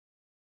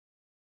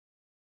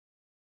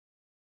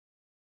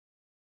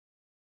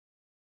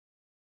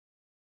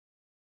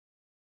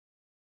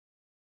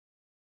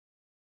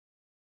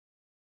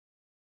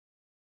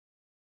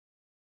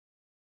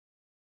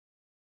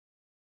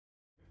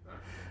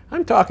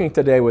I'm talking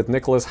today with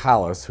Nicholas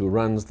Hollis, who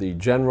runs the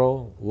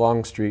General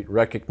Longstreet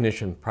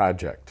Recognition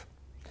Project.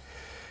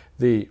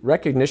 The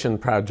Recognition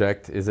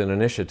Project is an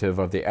initiative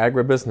of the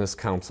Agribusiness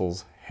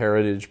Council's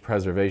Heritage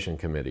Preservation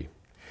Committee.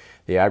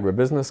 The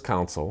Agribusiness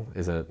Council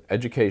is an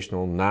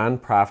educational,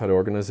 non-profit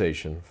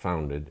organization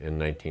founded in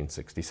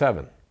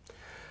 1967.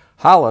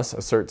 Hollis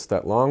asserts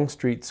that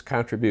Longstreet's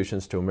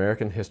contributions to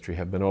American history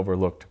have been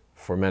overlooked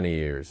for many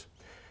years.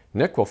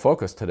 Nick will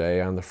focus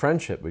today on the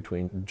friendship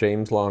between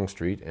James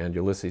Longstreet and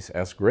Ulysses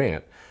S.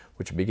 Grant,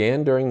 which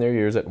began during their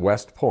years at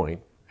West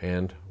Point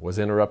and was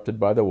interrupted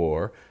by the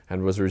war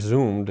and was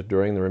resumed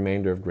during the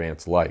remainder of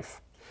Grant's life.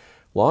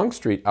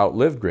 Longstreet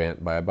outlived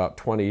Grant by about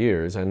 20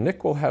 years, and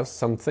Nick will have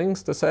some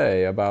things to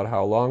say about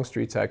how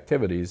Longstreet's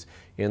activities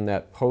in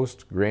that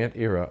post-Grant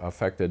era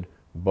affected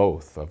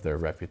both of their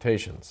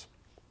reputations.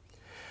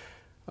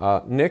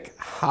 Nick,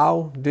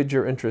 how did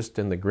your interest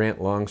in the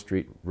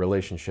Grant-Longstreet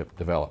relationship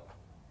develop?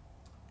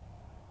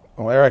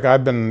 Well, Eric,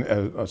 I've been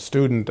a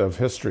student of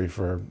history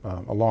for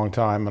a long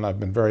time, and I've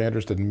been very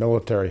interested in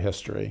military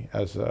history.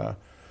 As a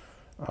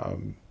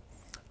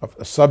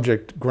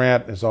subject,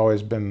 Grant has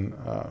always been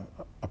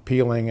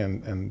appealing,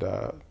 and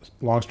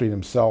Longstreet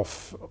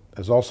himself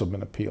has also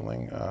been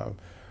appealing.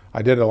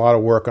 I did a lot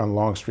of work on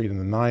Longstreet in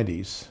the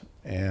 90s,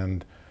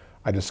 and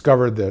I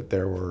discovered that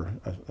there were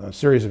a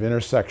series of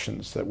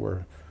intersections that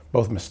were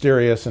both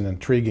mysterious and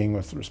intriguing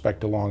with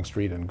respect to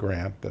Longstreet and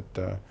Grant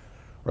that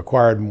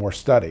required more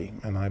study,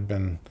 and I've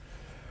been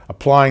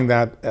applying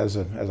that as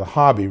a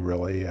hobby,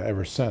 really,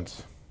 ever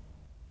since.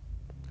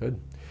 Good.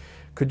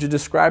 Could you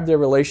describe their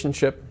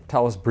relationship?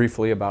 Tell us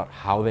briefly about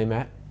how they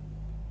met.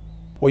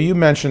 Well, you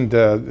mentioned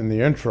in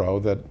the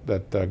intro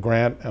that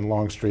Grant and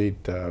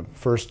Longstreet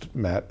first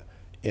met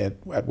at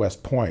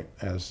West Point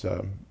as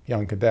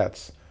young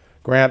cadets.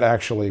 Grant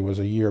actually was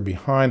a year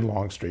behind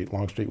Longstreet.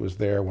 Longstreet was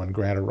there when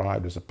Grant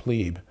arrived as a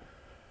plebe.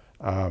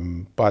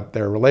 But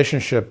their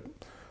relationship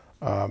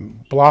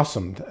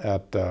blossomed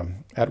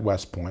at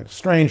West Point.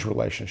 Strange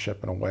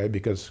relationship in a way,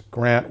 because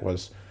Grant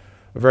was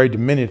a very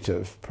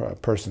diminutive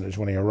personage.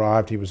 When he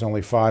arrived, he was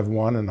only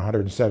 5'1" and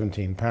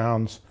 117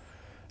 pounds,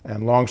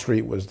 and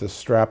Longstreet was this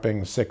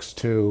strapping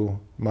 6'2",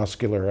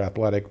 muscular,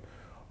 athletic,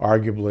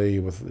 arguably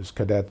with his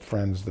cadet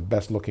friends the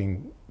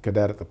best-looking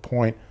cadet at the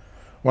point,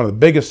 one of the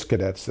biggest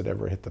cadets that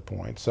ever hit the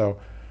point. So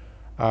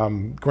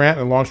Grant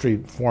and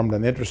Longstreet formed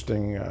an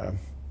interesting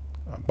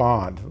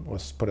bond,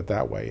 let's put it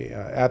that way,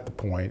 at the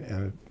point,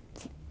 and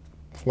it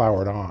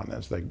flowered on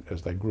as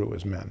they grew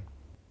as men.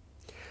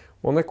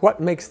 Well, Nick,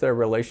 what makes their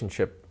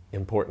relationship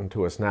important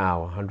to us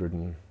now,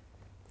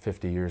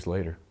 150 years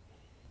later?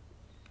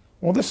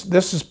 Well,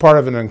 this is part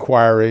of an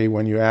inquiry.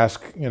 When you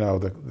ask,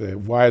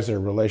 why is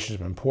their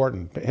relationship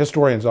important?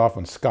 Historians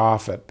often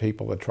scoff at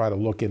people that try to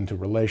look into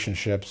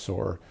relationships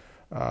or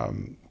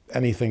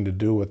anything to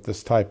do with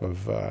this type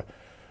of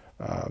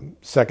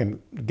second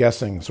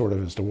guessing sort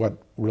of as to what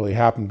really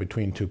happened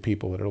between two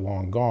people that are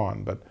long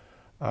gone. But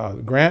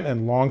Grant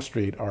and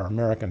Longstreet are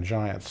American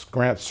giants.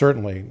 Grant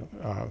certainly,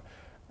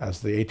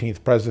 as the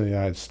 18th President of the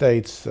United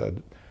States,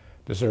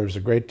 deserves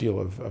a great deal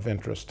of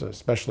interest,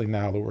 especially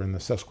now that we're in the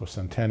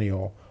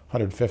sesquicentennial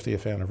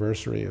 150th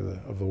anniversary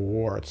of the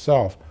war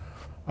itself.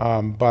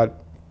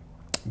 But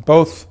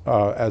both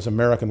as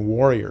American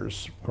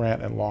warriors,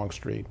 Grant and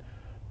Longstreet,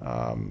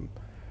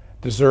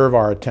 deserve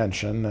our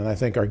attention, and I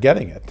think are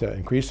getting it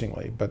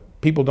increasingly.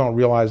 But people don't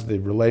realize the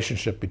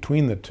relationship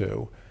between the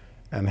two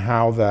and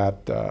how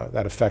that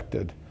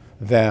affected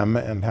them,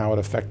 and how it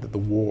affected the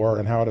war,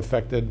 and how it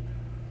affected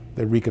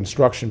the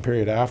Reconstruction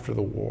period after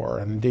the war,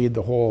 and indeed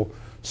the whole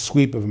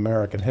sweep of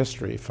American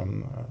history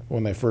from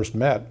when they first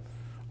met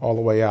all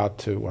the way out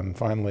to when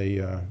finally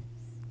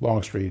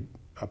Longstreet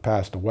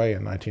passed away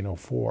in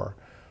 1904.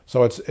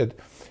 So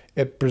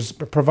it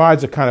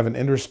provides a kind of an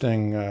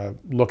interesting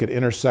look at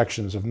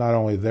intersections of not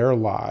only their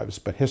lives,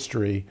 but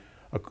history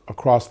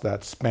across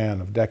that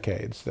span of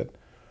decades that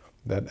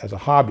as a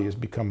hobby has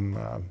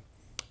become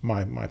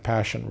my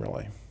passion,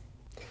 really.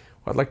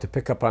 Well, I'd like to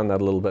pick up on that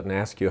a little bit and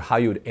ask you how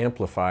you would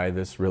amplify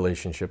this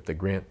relationship, the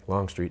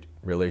Grant-Longstreet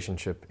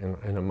relationship,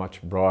 in a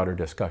much broader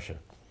discussion.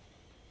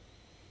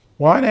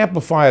 Well, I'd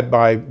amplify it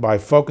by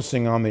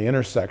focusing on the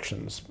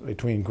intersections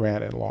between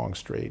Grant and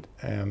Longstreet,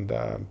 and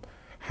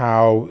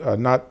how,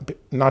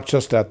 not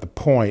just at the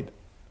point,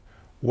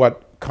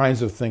 what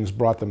kinds of things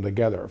brought them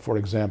together. For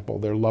example,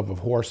 their love of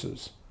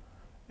horses,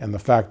 and the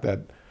fact that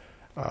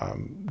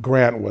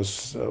Grant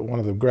was one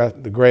of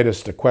the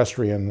greatest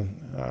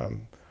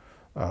equestrian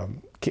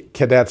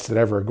cadets that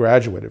ever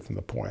graduated from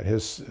the point.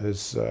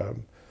 His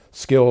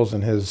skills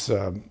and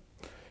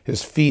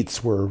his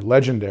feats were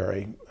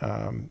legendary,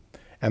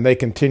 and they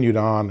continued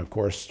on, of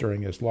course,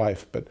 during his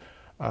life. But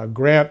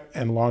Grant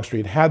and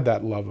Longstreet had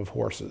that love of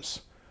horses.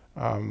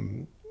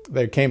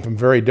 They came from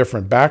very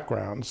different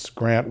backgrounds.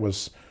 Grant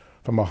was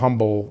from a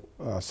humble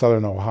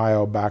southern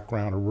Ohio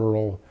background, a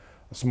rural,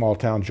 small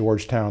town,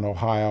 Georgetown,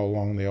 Ohio,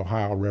 along the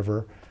Ohio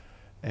River.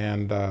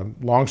 And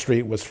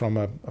Longstreet was from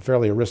a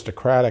fairly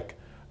aristocratic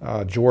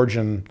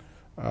Georgian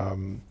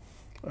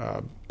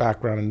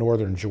background in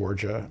northern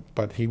Georgia,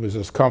 but he was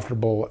as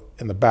comfortable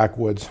in the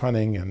backwoods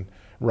hunting and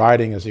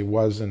riding as he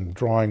was in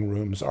drawing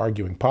rooms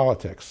arguing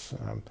politics.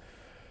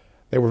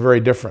 They were very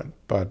different,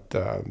 but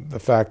the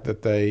fact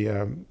that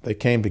they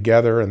came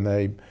together and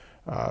they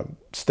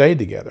stayed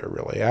together,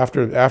 really.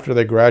 After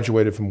they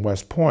graduated from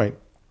West Point,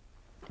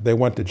 they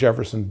went to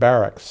Jefferson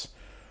Barracks,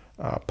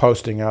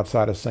 posting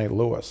outside of St.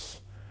 Louis.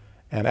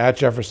 And at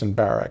Jefferson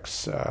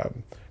Barracks,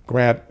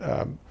 Grant,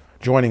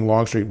 joining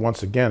Longstreet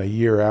once again a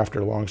year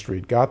after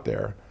Longstreet got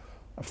there,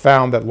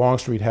 found that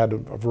Longstreet had a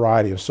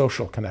variety of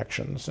social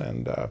connections.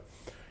 And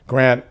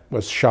Grant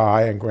was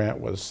shy, and Grant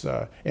was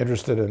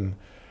interested in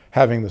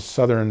having the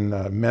Southern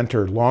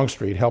mentor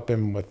Longstreet help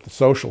him with the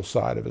social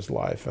side of his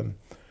life.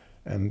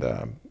 And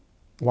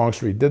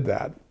Longstreet did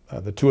that.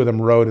 The two of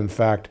them rode, in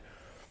fact,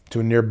 to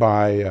a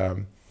nearby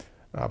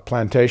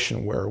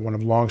plantation where one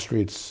of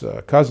Longstreet's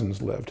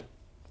cousins lived.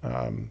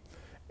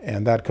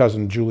 And that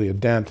cousin, Julia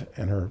Dent,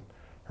 and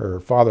her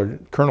father,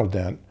 Colonel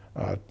Dent,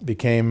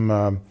 became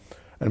an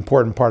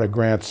important part of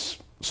Grant's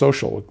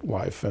social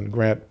life. And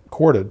Grant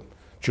courted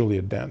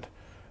Julia Dent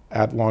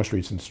at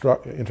Longstreet's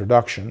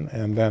introduction.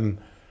 And then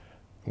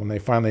when they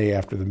finally,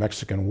 after the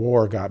Mexican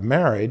War, got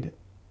married,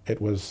 it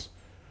was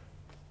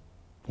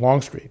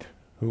Longstreet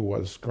who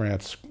was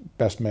Grant's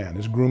best man,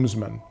 his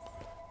groomsman.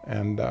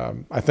 And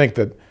I think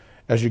that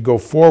as you go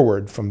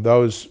forward from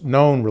those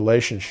known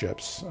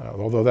relationships,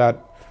 although that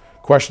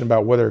question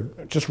about whether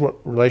just what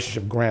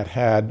relationship Grant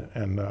had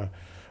and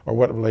or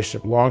what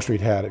relationship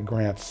Longstreet had at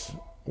Grant's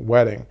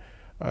wedding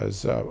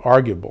is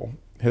arguable.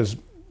 His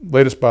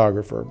latest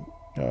biographer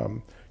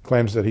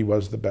claims that he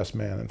was the best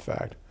man, in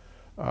fact.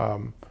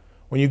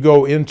 When you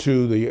go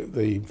into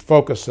the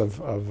focus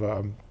of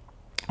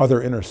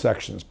other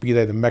intersections, be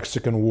they the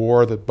Mexican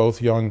War that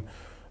both young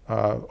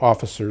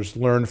officers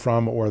learned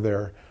from, or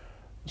their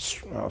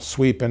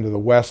sweep into the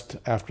West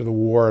after the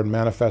war and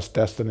manifest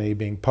destiny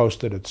being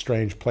posted at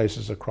strange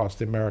places across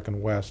the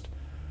American West,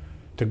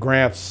 to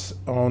Grant's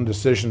own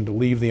decision to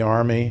leave the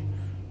Army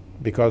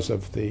because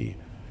of the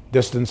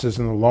distances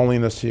and the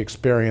loneliness he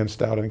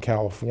experienced out in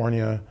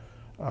California.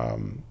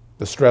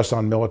 The stress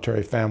on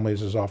military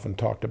families is often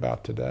talked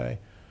about today.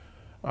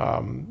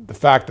 The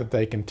fact that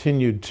they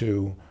continued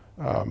to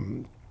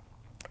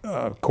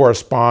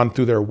correspond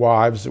through their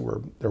wives,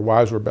 their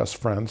wives were best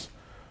friends,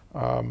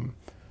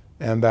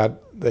 and that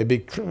they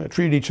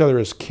treated each other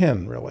as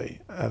kin, really,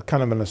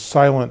 kind of in a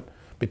silent,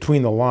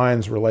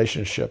 between-the-lines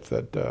relationship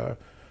that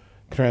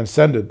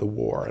transcended the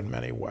war in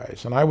many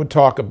ways. And I would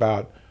talk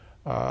about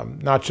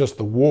not just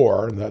the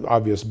war and the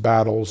obvious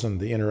battles and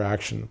the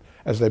interaction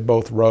as they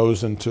both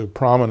rose into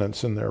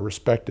prominence in their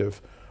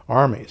respective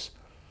armies,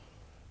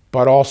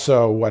 but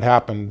also what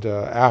happened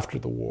after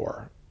the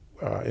war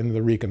in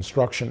the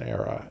Reconstruction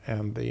era,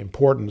 and the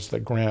importance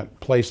that Grant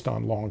placed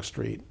on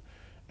Longstreet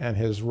and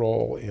his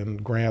role in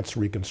Grant's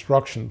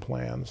Reconstruction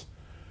plans.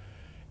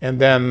 And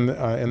then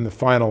in the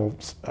final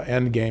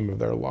end game of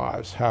their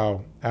lives,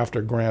 how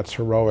after Grant's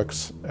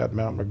heroics at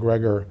Mount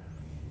McGregor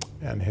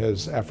and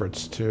his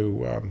efforts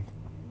to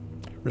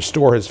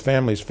restore his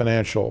family's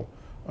financial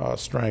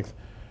strength,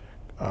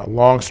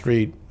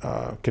 Longstreet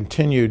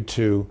continued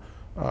to,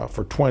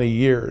 for 20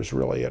 years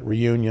really, at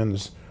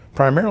reunions,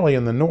 primarily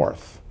in the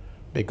North,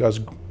 because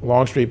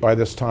Longstreet by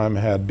this time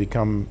had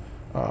become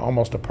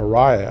almost a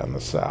pariah in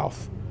the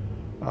South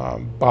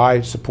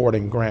by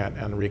supporting Grant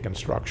and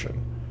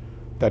Reconstruction.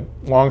 That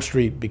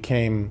Longstreet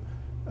became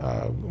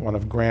one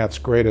of Grant's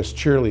greatest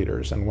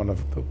cheerleaders and one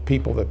of the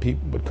people that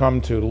people would come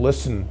to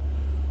listen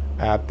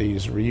at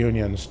these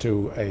reunions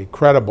to a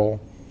credible,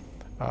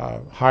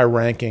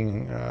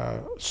 high-ranking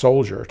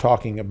soldier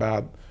talking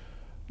about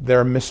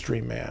their mystery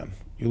man,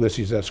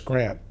 Ulysses S.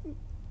 Grant.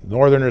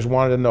 Northerners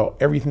wanted to know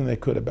everything they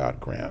could about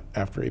Grant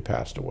after he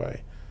passed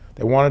away.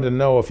 They wanted to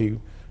know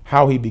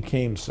how he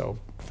became so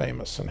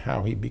famous and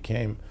how he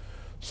became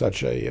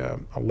such a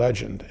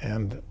legend.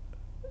 And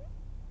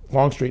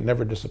Longstreet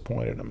never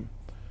disappointed them.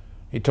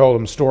 He told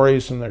them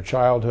stories from their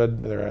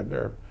childhood,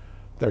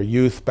 their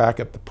youth back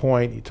at the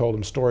point. He told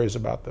them stories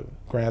about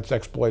Grant's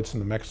exploits in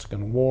the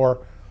Mexican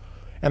War.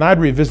 And I'd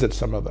revisit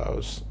some of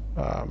those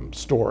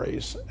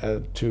stories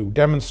to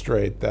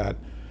demonstrate that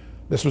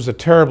this was a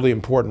terribly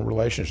important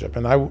relationship.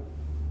 And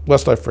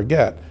lest I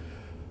forget,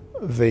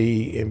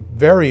 the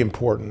very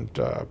important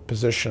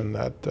position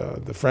that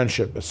the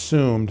friendship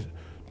assumed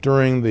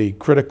during the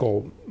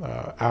critical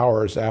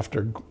hours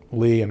after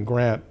Lee and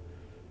Grant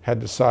had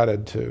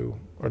decided to,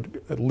 or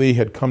Lee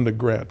had come to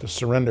Grant to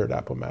surrender at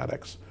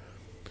Appomattox.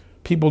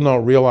 People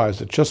don't realize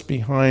that just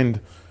behind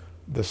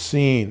the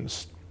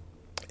scenes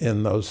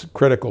in those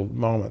critical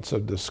moments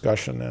of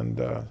discussion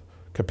and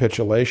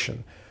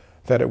capitulation,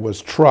 that it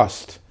was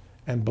trust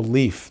and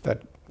belief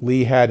that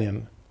Lee had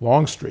in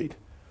Longstreet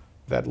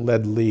that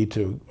led Lee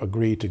to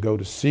agree to go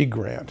to see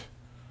Grant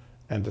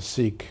and to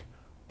seek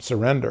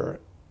surrender,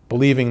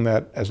 believing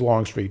that, as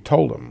Longstreet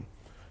told him,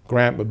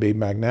 Grant would be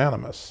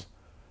magnanimous.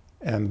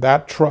 And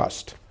that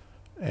trust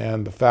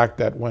and the fact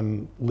that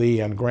when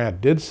Lee and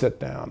Grant did sit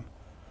down,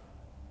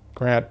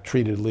 Grant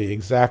treated Lee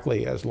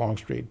exactly as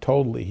Longstreet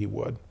told Lee he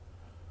would.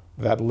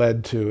 That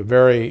led to a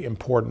very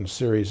important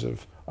series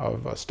of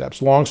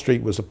steps.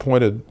 Longstreet was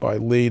appointed by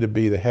Lee to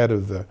be the head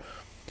of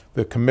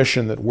the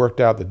commission that worked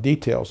out the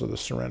details of the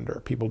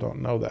surrender. People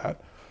don't know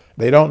that.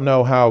 They don't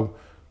know how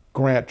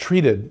Grant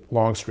treated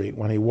Longstreet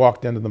when he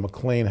walked into the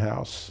McLean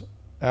house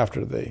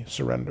after the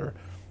surrender,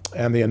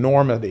 and the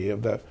enormity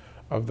of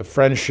the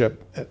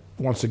friendship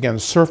once again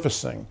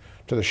surfacing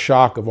to the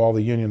shock of all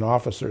the Union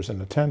officers in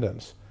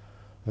attendance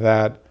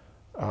that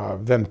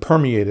then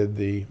permeated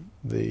the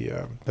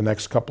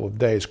next couple of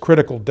days,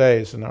 critical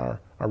days in our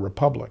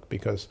republic,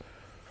 because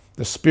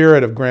the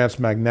spirit of Grant's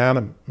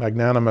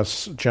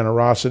magnanimous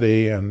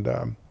generosity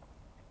and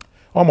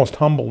almost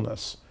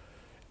humbleness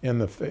in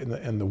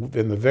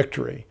the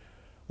victory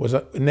was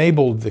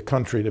enabled the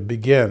country to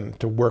begin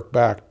to work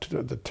back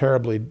to the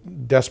terribly,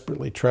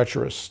 desperately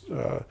treacherous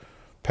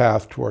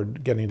path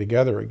toward getting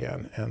together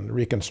again. And the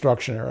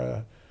Reconstruction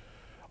era,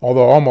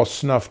 although almost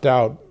snuffed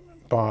out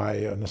by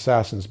an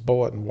assassin's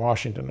bullet in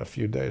Washington a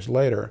few days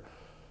later,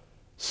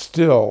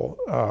 still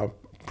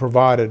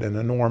provided an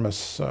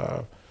enormous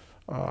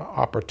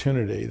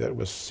opportunity that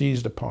was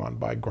seized upon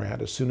by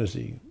Grant as soon as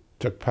he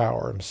took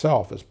power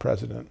himself as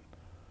president.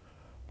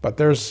 But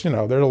there's a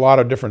lot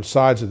of different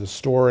sides of the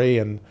story,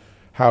 and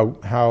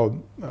how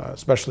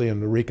especially in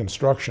the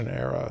Reconstruction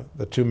era,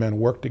 the two men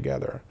worked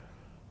together.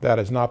 That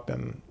has not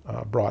been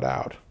brought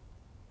out.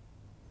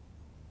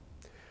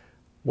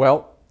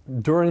 Well,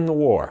 during the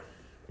war,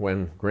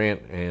 when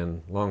Grant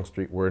and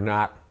Longstreet were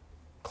not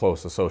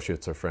close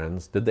associates or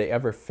friends, did they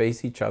ever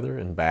face each other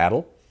in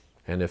battle?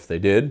 And if they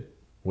did,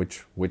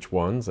 which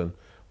ones, and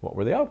what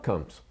were the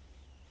outcomes?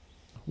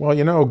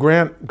 Well,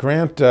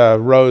 Grant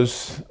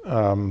rose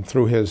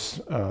through his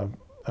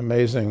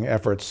amazing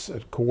efforts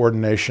at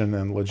coordination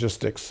and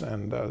logistics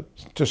and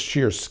just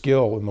sheer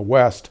skill in the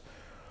West,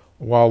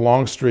 while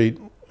Longstreet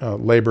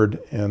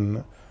labored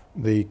in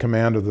the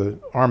command of the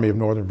Army of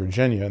Northern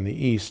Virginia in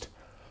the East.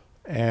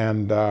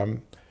 And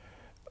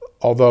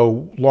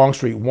although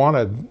Longstreet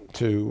wanted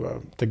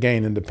to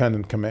gain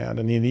independent command,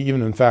 and he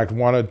even in fact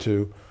wanted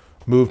to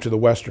move to the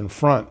Western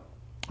Front,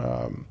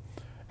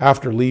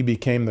 after Lee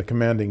became the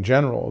commanding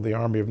general of the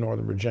Army of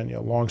Northern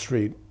Virginia,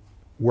 Longstreet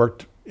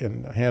worked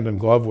in hand in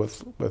glove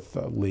with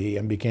Lee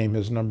and became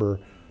his number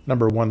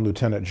one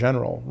lieutenant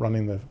general,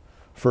 running the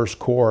First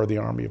Corps of the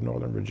Army of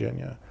Northern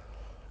Virginia.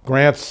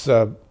 Grant's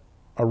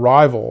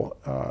arrival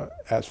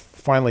as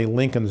finally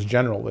Lincoln's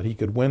general that he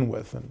could win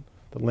with and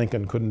that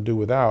Lincoln couldn't do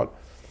without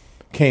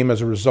came as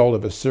a result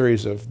of a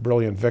series of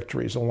brilliant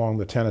victories along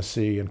the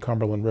Tennessee and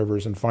Cumberland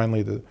rivers, and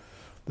finally the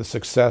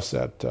success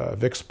at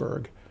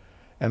Vicksburg.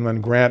 And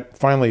when Grant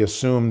finally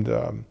assumed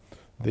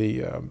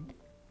the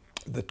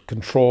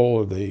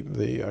control of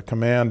the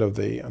command of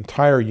the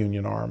entire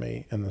Union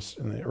Army in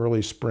the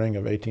early spring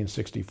of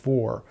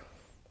 1864,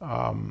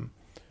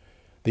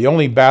 the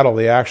only battle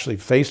they actually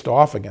faced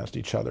off against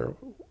each other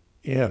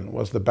in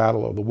was the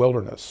Battle of the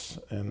Wilderness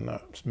in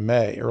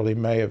early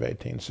May of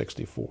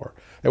 1864.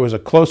 There was a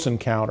close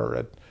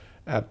encounter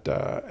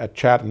at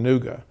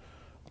Chattanooga,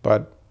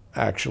 but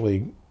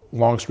actually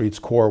Longstreet's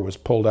corps was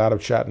pulled out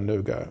of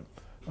Chattanooga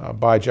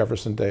by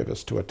Jefferson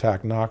Davis to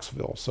attack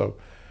Knoxville. So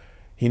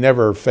he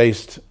never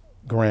faced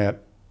Grant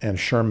and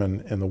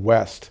Sherman in the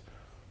West.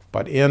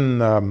 But in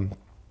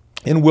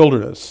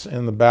Wilderness,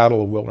 in the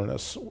Battle of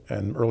Wilderness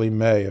in early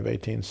May of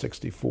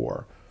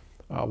 1864,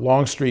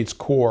 Longstreet's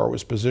corps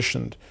was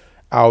positioned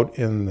out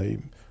in the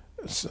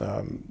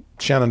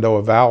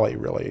Shenandoah Valley,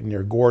 really,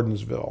 near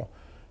Gordonsville.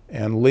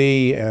 And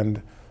Lee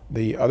and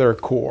the other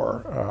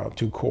corps,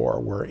 two corps,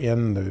 were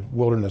in the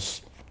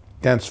wilderness,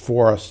 dense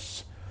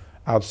forests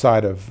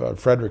outside of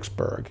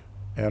Fredericksburg.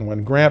 And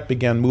when Grant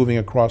began moving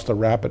across the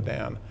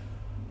Rapidan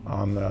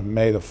on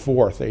May the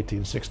 4th,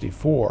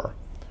 1864,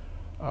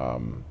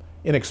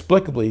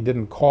 inexplicably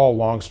didn't call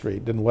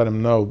Longstreet, didn't let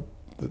him know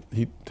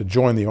to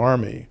join the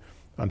army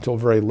until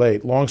very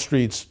late.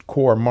 Longstreet's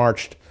corps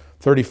marched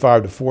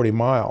 35 to 40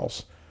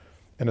 miles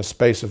in a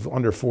space of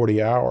under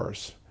 40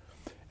 hours.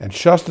 And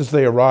just as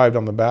they arrived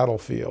on the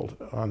battlefield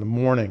on the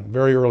morning,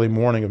 very early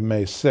morning of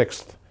May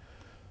 6th,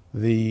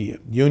 the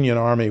Union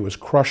Army was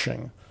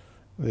crushing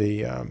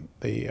the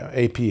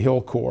A.P.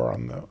 Hill Corps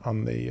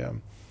on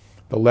the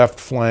left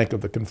flank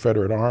of the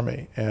Confederate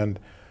Army, and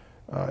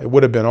it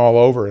would have been all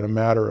over in a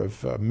matter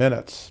of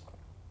minutes.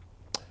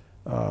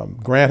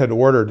 Grant had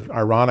ordered,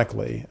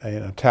 ironically,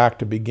 an attack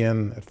to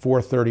begin at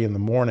 4:30 in the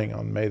morning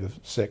on May the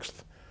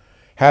 6th.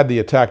 Had the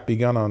attack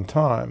begun on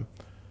time,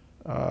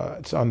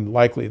 it's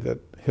unlikely that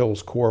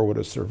Hill's corps would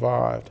have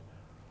survived,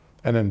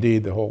 and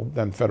indeed the whole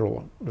then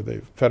Federal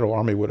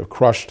Army would have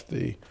crushed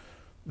the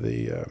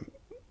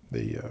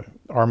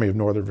Army of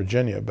Northern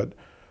Virginia. But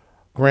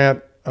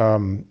Grant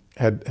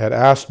had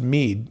asked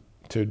Meade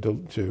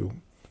to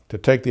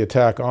take the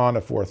attack on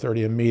at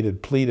 4:30, and Meade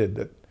had pleaded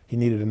that he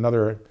needed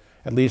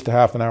at least a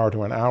half an hour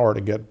to an hour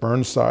to get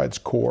Burnside's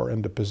corps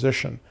into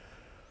position.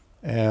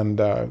 And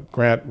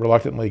Grant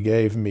reluctantly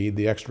gave Meade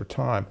the extra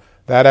time.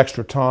 That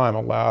extra time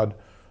allowed,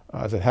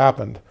 as it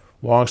happened,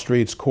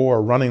 Longstreet's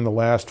corps running the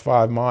last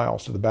 5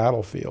 miles to the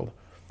battlefield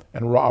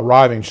and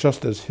arriving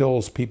just as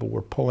Hill's people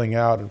were pulling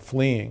out and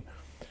fleeing.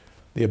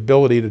 The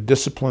ability to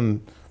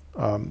discipline,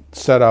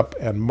 set up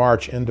and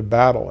march into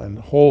battle and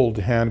hold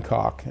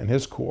Hancock and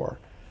his corps,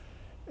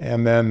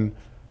 and then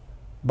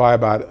by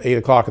about 8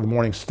 o'clock in the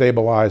morning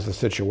stabilize the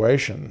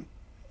situation,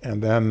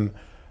 and then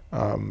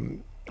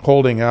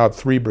holding out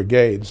 3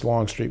 brigades.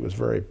 Longstreet was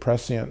very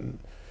prescient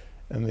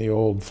in the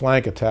old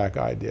flank attack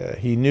idea.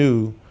 He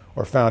knew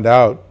or found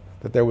out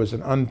that there was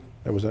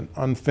an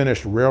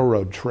unfinished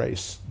railroad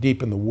trace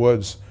deep in the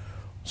woods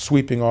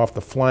sweeping off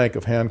the flank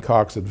of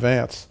Hancock's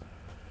advance.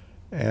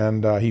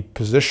 And he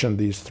positioned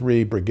these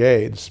 3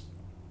 brigades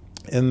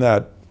in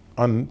that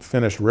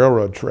unfinished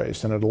railroad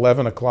trace. And at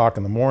 11 o'clock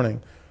in the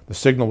morning, the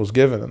signal was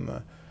given, and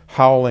the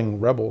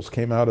howling rebels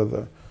came out of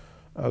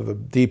the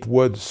deep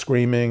woods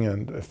screaming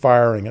and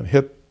firing and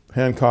hit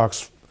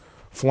Hancock's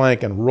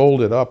flank and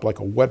rolled it up like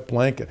a wet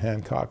blanket,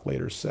 Hancock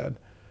later said,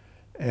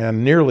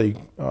 and nearly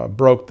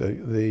broke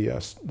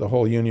the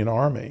whole Union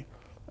Army.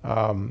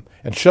 And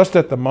just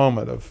at the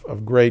moment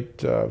of great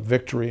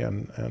victory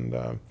and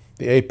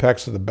the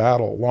apex of the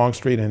battle,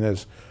 Longstreet and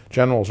his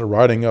generals are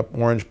riding up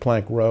Orange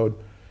Plank Road,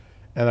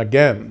 and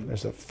again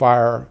there's a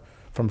fire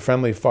from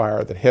friendly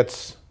fire that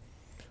hits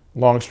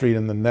Longstreet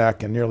in the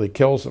neck and nearly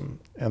kills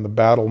him, and the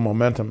battle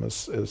momentum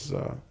is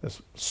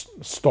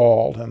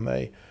stalled, and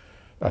the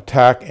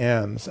attack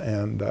ends.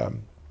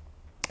 And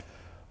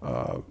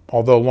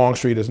although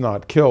Longstreet is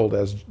not killed,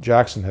 as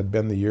Jackson had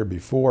been the year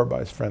before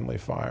by friendly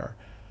fire,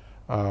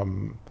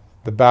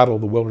 the Battle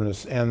of the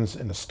Wilderness ends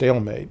in a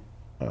stalemate.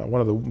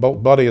 One of the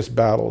bloodiest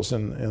battles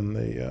in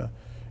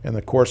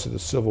the course of the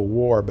Civil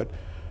War. But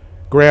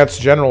Grant's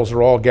generals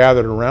are all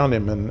gathered around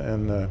him,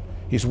 and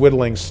he's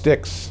whittling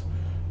sticks.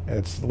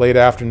 It's late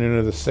afternoon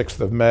of the 6th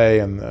of May,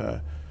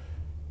 and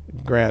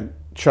Grant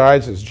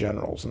chides his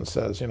generals and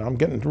says, I'm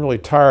getting really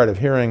tired of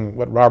hearing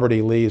what Robert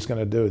E. Lee is going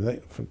to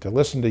do. To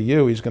listen to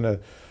you, he's going to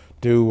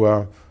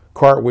do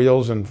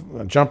cartwheels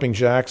and jumping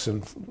jacks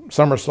and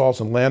somersaults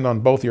and land on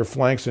both your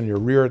flanks and your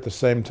rear at the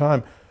same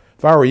time.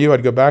 If I were you,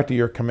 I'd go back to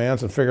your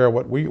commands and figure out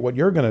what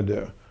you're going to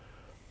do.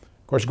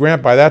 Of course,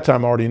 Grant by that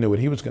time already knew what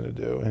he was going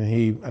to do, and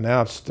he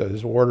announced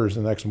his orders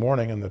the next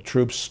morning, and the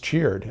troops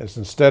cheered, as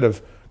instead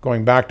of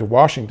going back to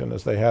Washington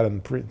as they had in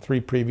 3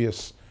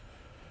 previous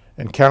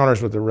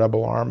encounters with the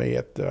rebel army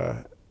at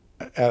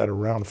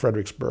around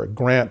Fredericksburg,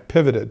 Grant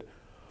pivoted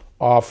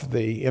off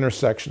the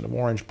intersection of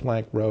Orange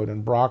Plank Road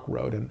and Brock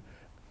Road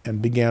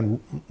and began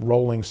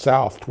rolling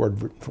south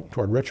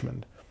toward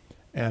Richmond.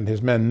 And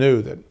his men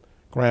knew that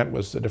Grant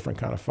was a different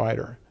kind of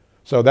fighter.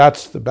 So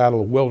that's the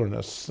Battle of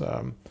Wilderness,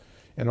 and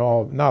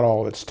not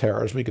all of its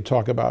terrors. We could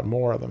talk about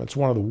more of them. It's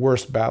one of the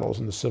worst battles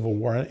in the Civil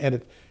War, and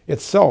it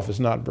itself is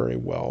not very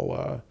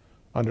well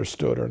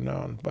understood or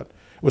known. But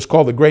it was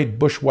called the Great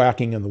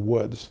Bushwhacking in the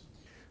Woods.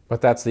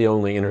 But that's the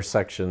only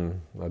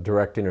intersection, a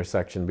direct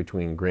intersection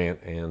between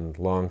Grant and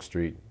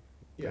Longstreet,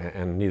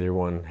 and neither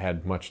one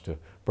had much to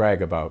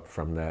brag about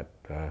from that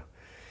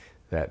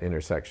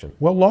intersection.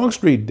 Well,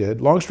 Longstreet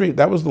did. Longstreet,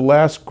 that was the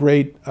last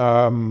great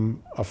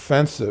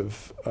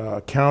offensive,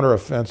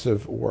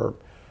 counteroffensive, or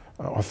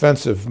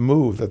offensive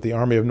move that the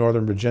Army of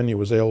Northern Virginia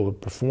was able to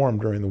perform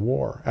during the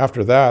war.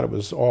 After that, it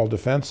was all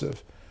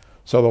defensive.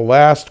 So the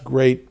last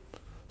great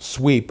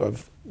sweep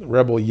of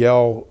rebel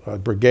yell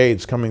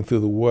brigades coming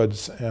through the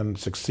woods and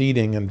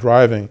succeeding in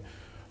driving,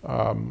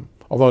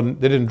 although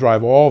they didn't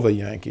drive all the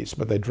Yankees,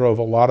 but they drove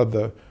a lot of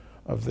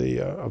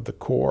the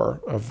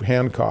corps of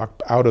Hancock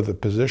out of the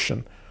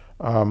position.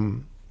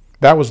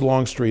 That was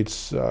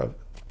Longstreet's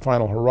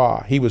final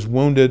hurrah. He was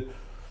wounded,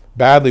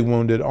 badly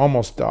wounded,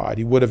 almost died.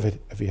 He would have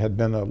if he had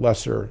been in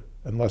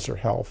lesser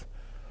health.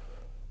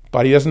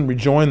 But he doesn't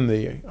rejoin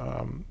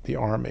the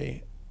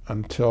army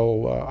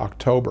until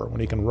October, when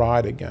he can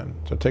ride again.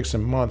 So it takes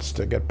him months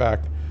to get back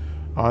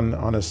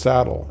on his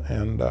saddle.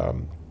 And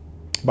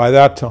by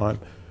that time,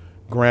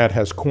 Grant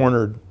has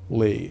cornered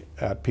Lee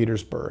at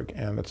Petersburg,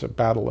 and it's a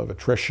battle of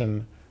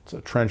attrition. It's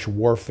a trench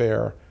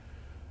warfare.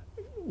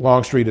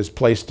 Longstreet is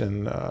placed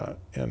in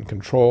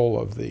control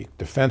of the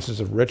defenses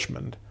of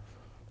Richmond,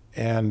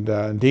 and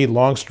indeed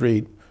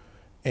Longstreet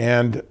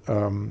and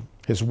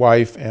his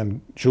wife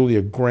and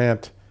Julia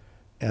Grant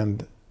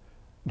and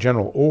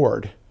General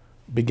Ord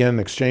began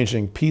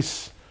exchanging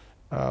peace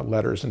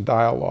letters and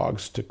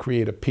dialogues to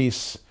create a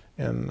peace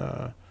in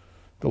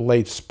the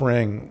late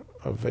spring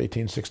of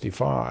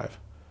 1865.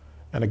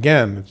 And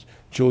again, it's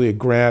Julia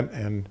Grant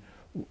and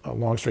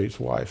Longstreet's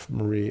wife,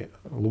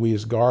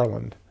 Louise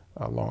Garland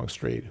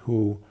Longstreet,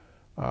 who,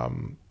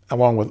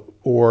 along with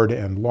Ord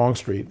and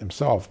Longstreet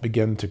himself,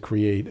 begin to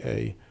create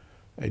a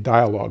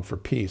dialogue for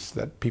peace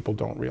that people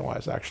don't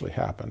realize actually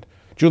happened.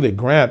 Julia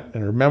Grant,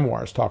 in her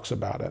memoirs, talks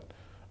about it,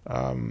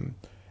 and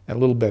a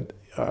little bit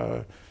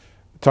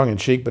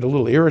tongue-in-cheek, but a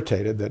little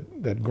irritated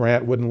that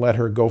Grant wouldn't let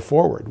her go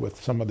forward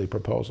with some of the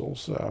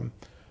proposals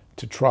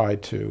to try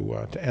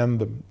to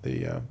end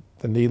the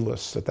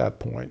needless, at that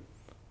point,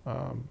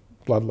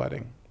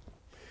 bloodletting.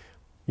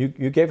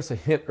 You gave us a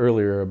hint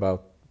earlier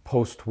about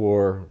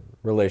post-war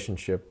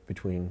relationship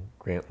between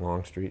Grant and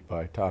Longstreet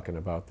by talking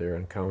about their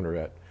encounter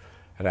at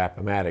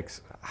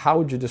Appomattox. How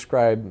would you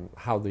describe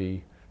how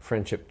the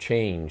friendship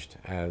changed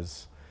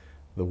as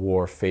the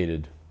war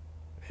faded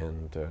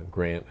and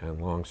Grant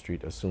and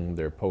Longstreet assumed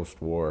their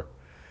post-war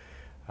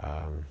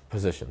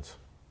positions?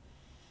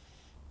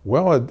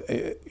 Well,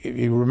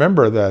 you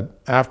remember that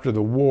after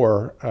the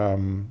war,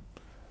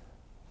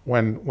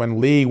 when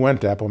Lee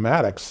went to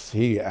Appomattox,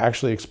 he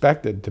actually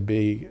expected to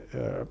be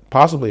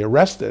possibly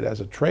arrested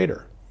as a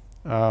traitor.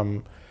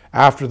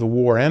 After the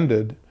war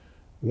ended,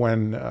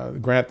 when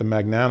Grant the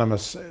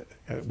Magnanimous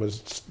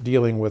was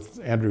dealing with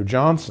Andrew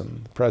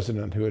Johnson, the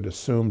president who had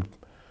assumed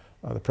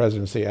the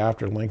presidency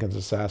after Lincoln's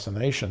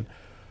assassination,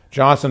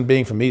 Johnson,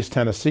 being from East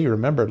Tennessee,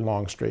 remembered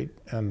Longstreet,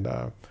 and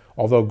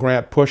although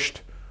Grant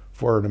pushed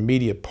for an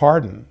immediate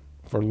pardon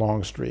for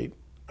Longstreet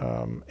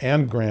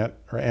and Grant,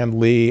 and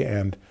Lee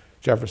and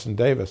Jefferson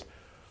Davis,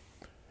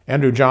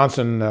 Andrew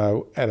Johnson,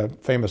 at a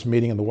famous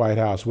meeting in the White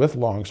House with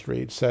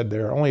Longstreet, said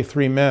there are only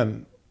three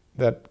men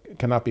that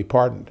cannot be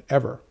pardoned,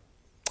 ever.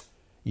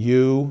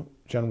 You,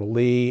 General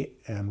Lee,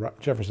 and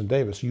Jefferson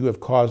Davis, you have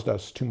caused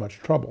us too much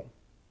trouble.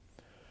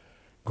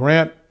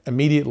 Grant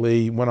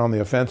immediately went on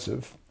the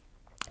offensive,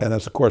 and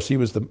as of course he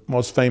was the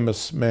most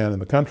famous man in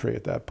the country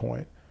at that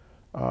point.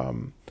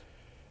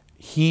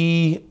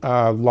 He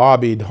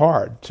lobbied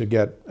hard to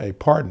get a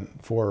pardon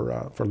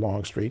for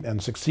Longstreet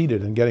and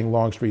succeeded in getting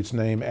Longstreet's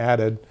name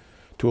added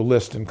to a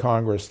list in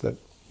Congress that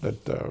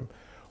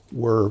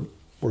were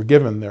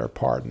given their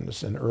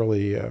pardons in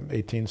early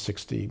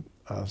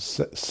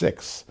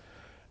 1866.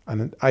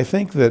 And I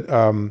think that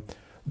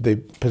the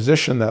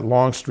position that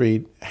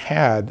Longstreet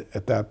had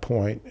at that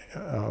point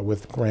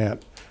with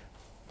Grant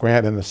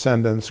in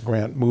ascendance,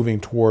 Grant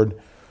moving toward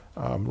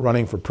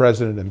running for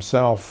president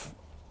himself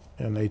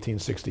in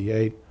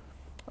 1868,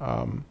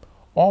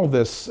 all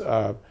this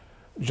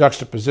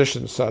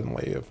juxtaposition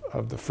suddenly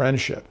of the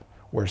friendship,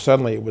 where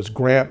suddenly it was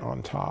Grant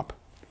on top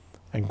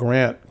and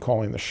Grant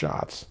calling the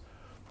shots,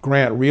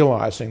 Grant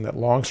realizing that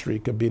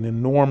Longstreet could be an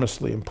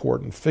enormously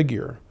important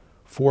figure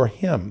for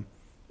him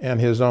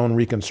and his own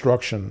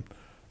Reconstruction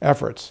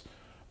efforts,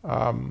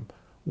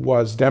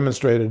 was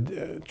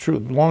demonstrated true.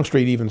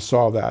 Longstreet even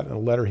saw that in a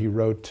letter he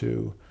wrote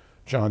to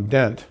John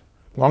Dent.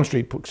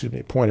 Longstreet,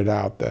 pointed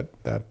out that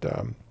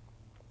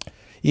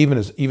even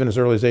as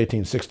early as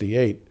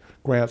 1868,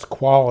 Grant's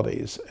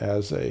qualities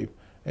as a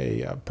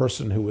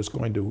person who was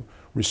going to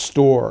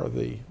restore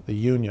the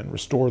Union,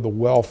 restore the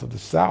wealth of the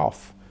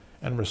South,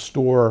 and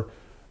restore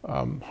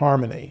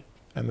harmony,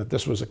 and that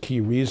this was a key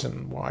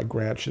reason why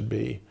Grant should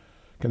be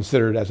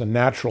considered as a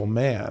natural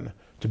man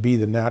to be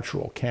the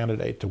natural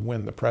candidate to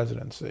win the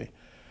presidency.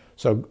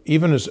 So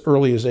even as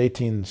early as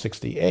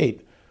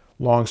 1868,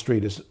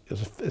 Longstreet is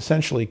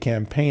essentially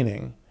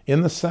campaigning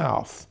in the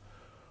South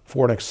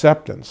for an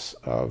acceptance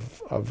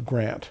of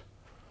Grant.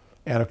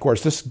 And of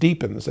course, this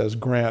deepens as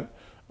Grant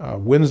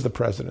wins the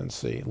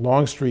presidency.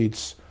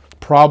 Longstreet's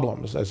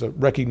problems as a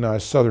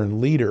recognized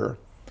Southern leader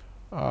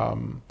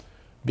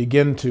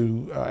begin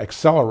to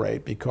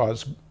accelerate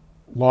because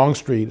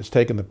Longstreet has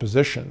taken the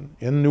position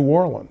in New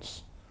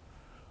Orleans,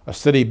 a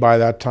city by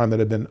that time that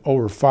had been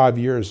over 5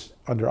 years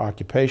under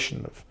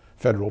occupation of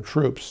federal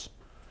troops.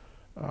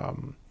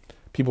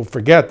 People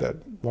forget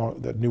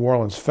that New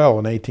Orleans fell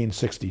in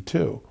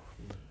 1862,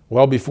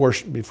 well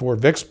before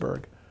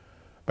Vicksburg.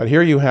 But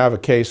here you have a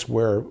case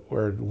where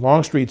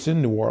Longstreet's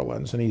in New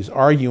Orleans, and he's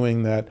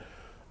arguing that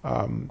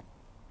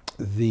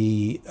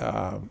the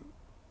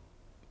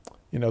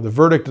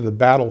verdict of the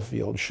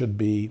battlefield should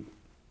be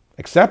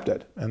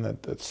accepted, and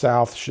that the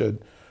South should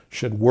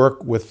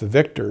work with the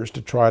victors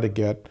to try to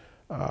get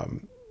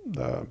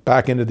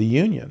back into the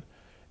Union.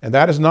 And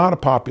that is not a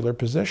popular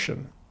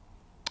position.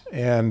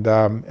 And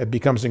it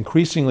becomes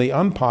increasingly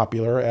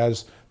unpopular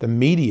as the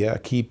media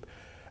keep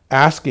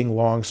asking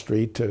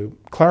Longstreet to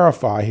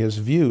clarify his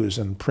views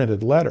in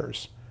printed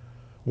letters.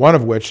 One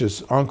of which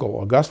his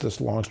uncle, Augustus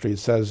Longstreet,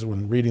 says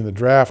when reading the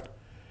draft,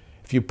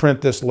 "If you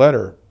print this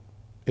letter,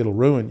 it'll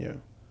ruin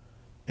you."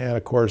 And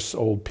of course,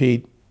 Old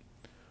Pete,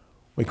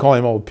 we call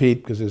him Old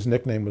Pete because his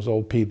nickname was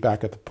Old Pete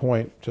back at the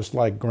point, just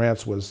like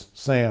Grant's was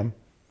Sam.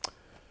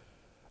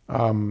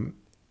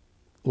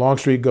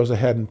 Longstreet goes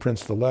ahead and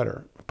prints the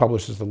letter,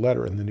 publishes the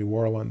letter in the New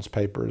Orleans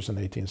papers in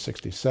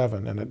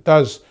 1867, and it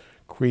does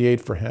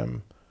create for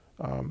him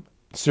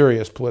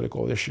serious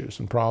political issues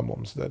and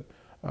problems that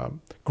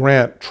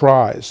Grant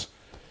tries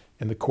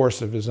in the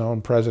course of his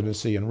own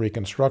presidency and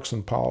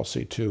Reconstruction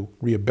policy to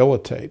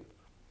rehabilitate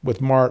with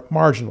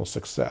marginal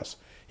success.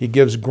 He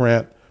gives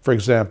Grant, for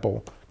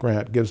example,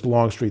 Grant gives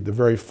Longstreet the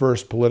very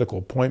first political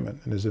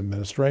appointment in his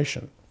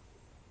administration,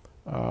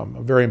 a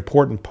very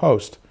important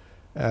post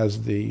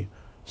as the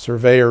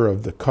surveyor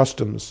of the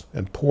customs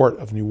and port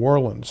of New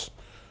Orleans,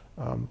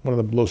 one of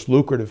the most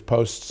lucrative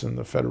posts in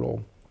the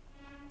federal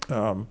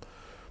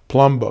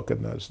plum book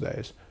in those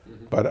days.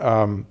 Mm-hmm. But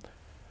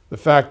the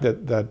fact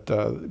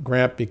that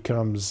Grant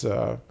becomes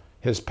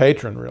his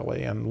patron,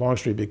 really, and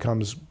Longstreet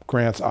becomes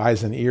Grant's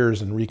eyes and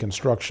ears in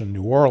Reconstruction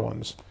New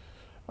Orleans,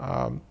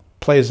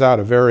 plays out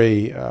a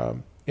very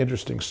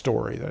interesting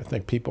story that I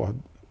think people have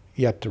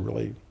yet to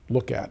really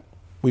look at.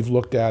 We've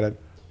looked at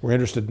it. We're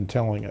interested in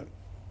telling it.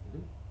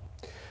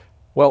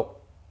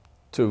 Well,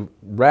 to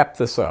wrap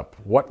this up,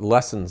 what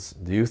lessons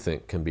do you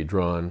think can be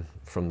drawn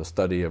from the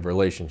study of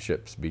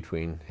relationships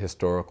between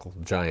historical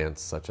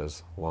giants such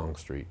as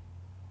Longstreet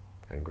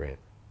and Grant?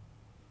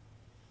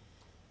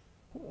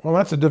 Well,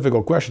 that's a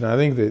difficult question. I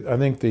think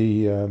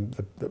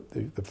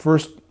the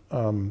first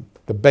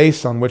the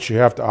base on which you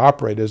have to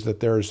operate is that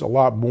there's a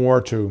lot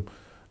more to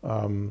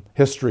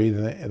history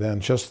than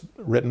just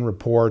written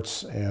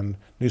reports and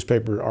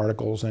newspaper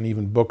articles and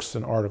even books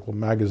and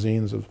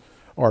magazines of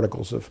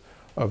articles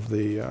of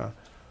the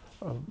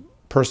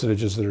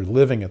personages that are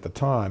living at the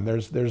time.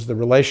 There's the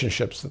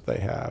relationships that they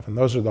have, and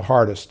those are the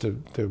hardest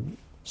to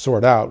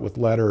sort out with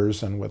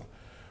letters and with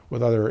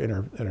other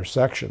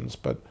intersections.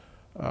 But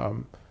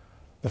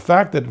the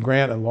fact that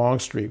Grant and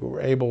Longstreet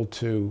were able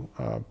to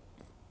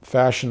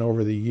fashion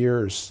over the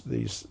years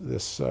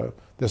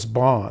this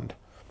bond.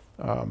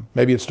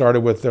 Maybe it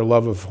started with their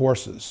love of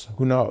horses.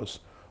 Who knows?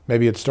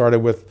 Maybe it started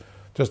with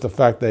just the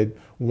fact that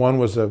one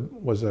was a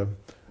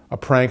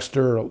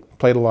prankster,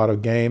 played a lot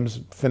of games,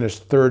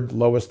 finished third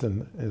lowest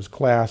in his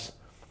class.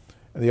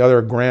 And the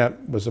other,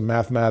 Grant, was a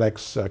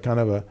mathematics kind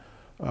of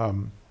a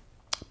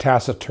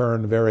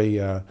taciturn, very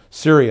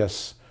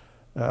serious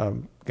guy.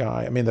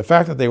 I mean, the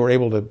fact that they were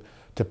able to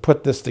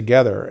put this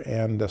together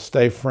and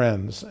stay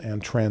friends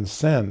and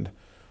transcend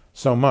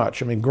so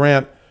much. I mean,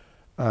 Grant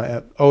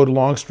owed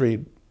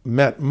Longstreet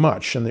meant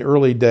much. In the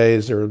early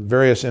days, there are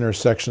various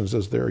intersections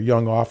as they're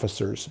young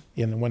officers.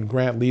 When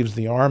Grant leaves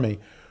the Army,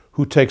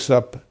 who takes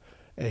up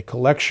a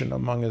collection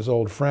among his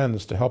old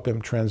friends to help him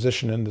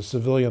transition into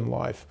civilian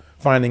life,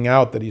 finding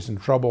out that he's in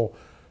trouble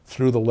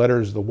through the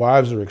letters the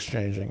wives are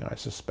exchanging, I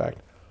suspect.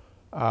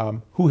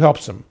 Who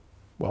helps him?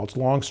 Well, it's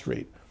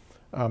Longstreet.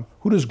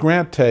 Who does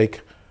Grant take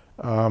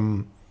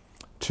to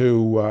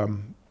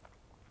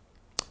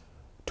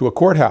a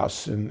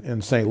courthouse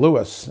in St.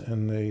 Louis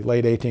in the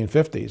late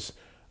 1850s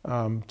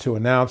to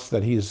announce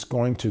that he's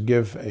going to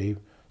give a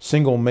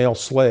single male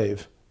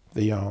slave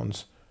that he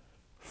owns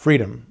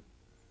freedom?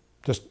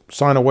 Just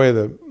sign away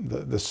a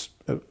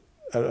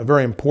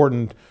very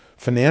important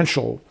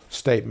financial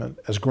statement,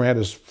 as Grant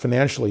is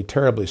financially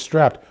terribly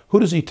strapped. Who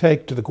does he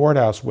take to the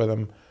courthouse with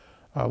him,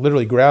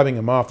 literally grabbing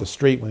him off the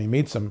street when he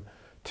meets him,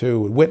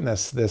 to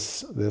witness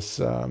this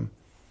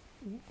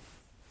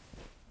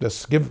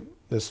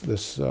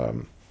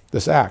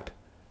act?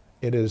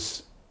 It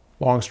is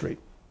Longstreet.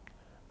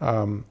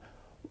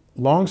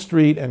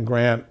 Longstreet and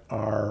Grant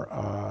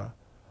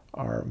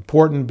are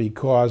important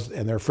because,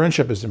 and their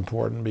friendship is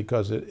important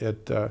because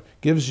it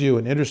gives you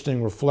an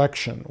interesting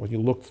reflection when you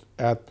look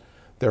at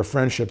their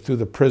friendship through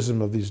the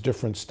prism of these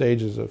different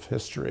stages of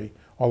history,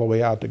 all the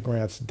way out to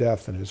Grant's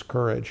death and his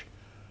courage.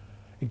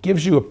 It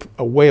gives you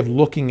a way of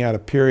looking at a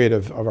period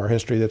of our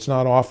history that's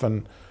not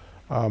often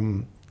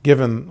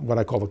given what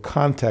I call the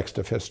context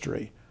of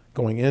history,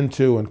 going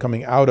into and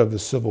coming out of the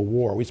Civil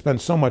War. We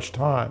spend so much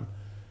time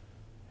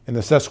in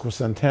the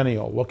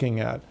sesquicentennial looking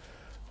at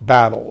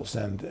battles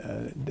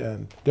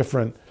and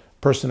different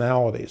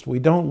personalities. We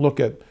don't look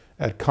at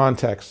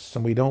contexts,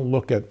 and we don't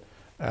look at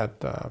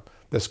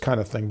this kind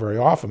of thing very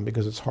often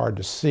because it's hard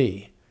to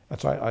see.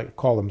 That's why I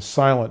call them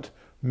silent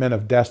men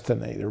of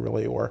destiny. They're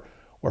really, or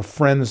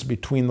friends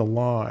between the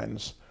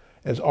lines.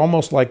 It's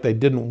almost like they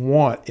didn't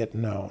want it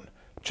known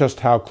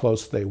just how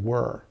close they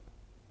were.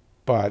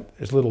 But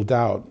there's little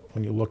doubt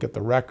when you look at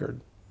the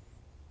record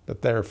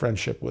that their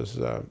friendship was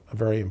a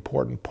very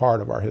important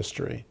part of our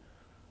history,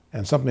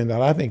 and something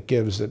that I think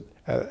gives it,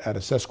 at a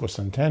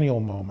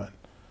sesquicentennial moment,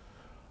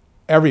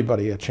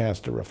 everybody a chance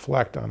to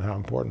reflect on how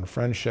important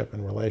friendship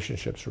and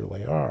relationships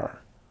really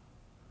are.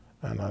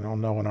 And I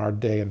don't know in our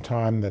day and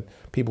time that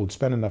people would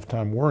spend enough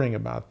time worrying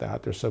about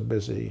that. They're so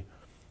busy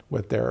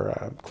with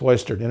their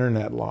cloistered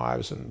internet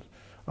lives and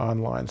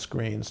online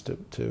screens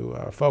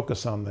to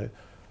focus on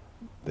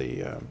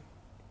the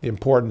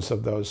importance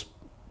of those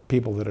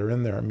people that are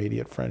in their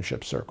immediate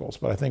friendship circles.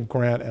 But I think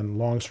Grant and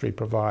Longstreet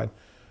provide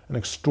an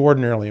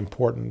extraordinarily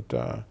important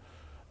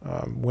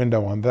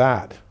window on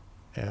that,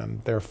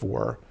 and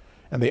therefore,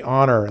 and the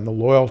honor and the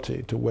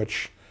loyalty to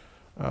which,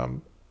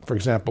 for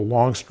example,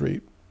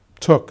 Longstreet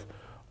took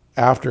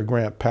after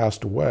Grant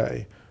passed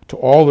away to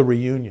all the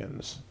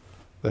reunions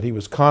that he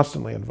was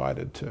constantly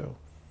invited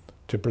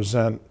to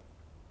present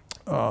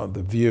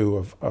the view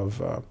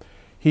of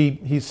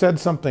he said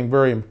something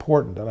very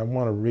important that I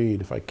want to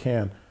read if I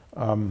can.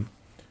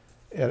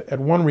 At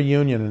one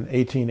reunion in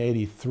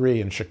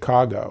 1883 in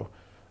Chicago,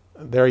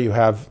 there you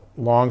have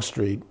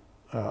Longstreet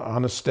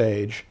on a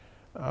stage,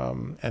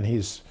 and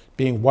he's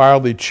being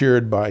wildly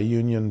cheered by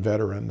Union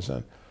veterans,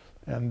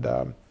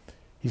 and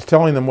he's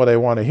telling them what they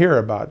want to hear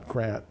about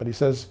Grant. But he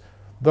says,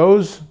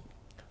 those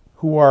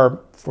who are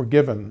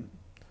forgiven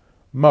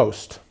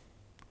most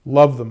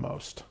love the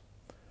most.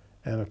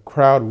 And a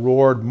crowd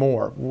roared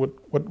more.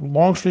 What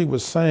Longstreet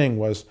was saying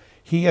was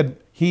he had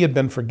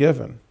been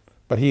forgiven,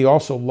 but he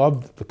also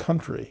loved the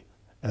country,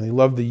 and he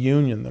loved the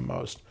Union the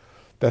most.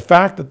 the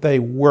fact that they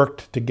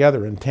worked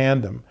together in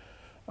tandem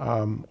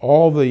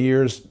all the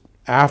years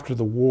after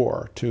the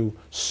war to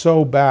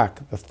sew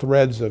back the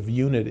threads of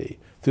unity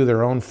through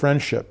their own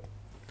friendship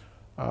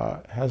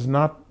has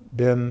not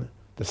been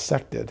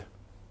dissected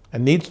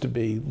and needs to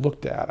be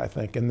looked at, I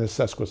think, in this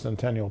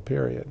sesquicentennial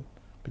period,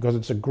 because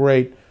it's a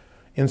great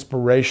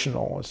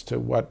inspirational as to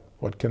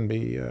what can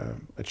be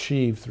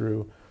achieved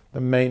through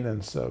the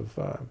maintenance of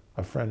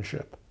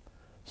friendship.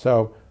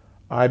 So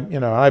I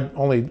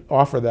only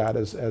offer that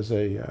as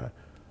a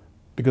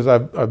because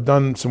I've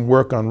done some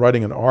work on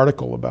writing an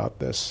article about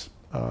this,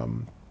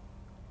 and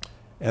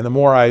the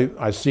more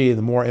I see,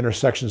 the more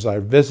intersections I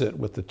visit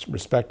with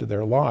respect to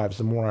their lives,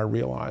 the more I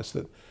realize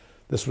that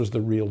this was the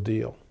real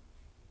deal.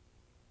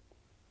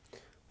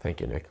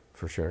 Thank you, Nick,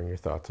 for sharing your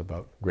thoughts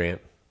about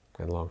Grant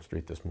and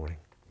Longstreet this morning.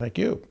 Thank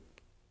you.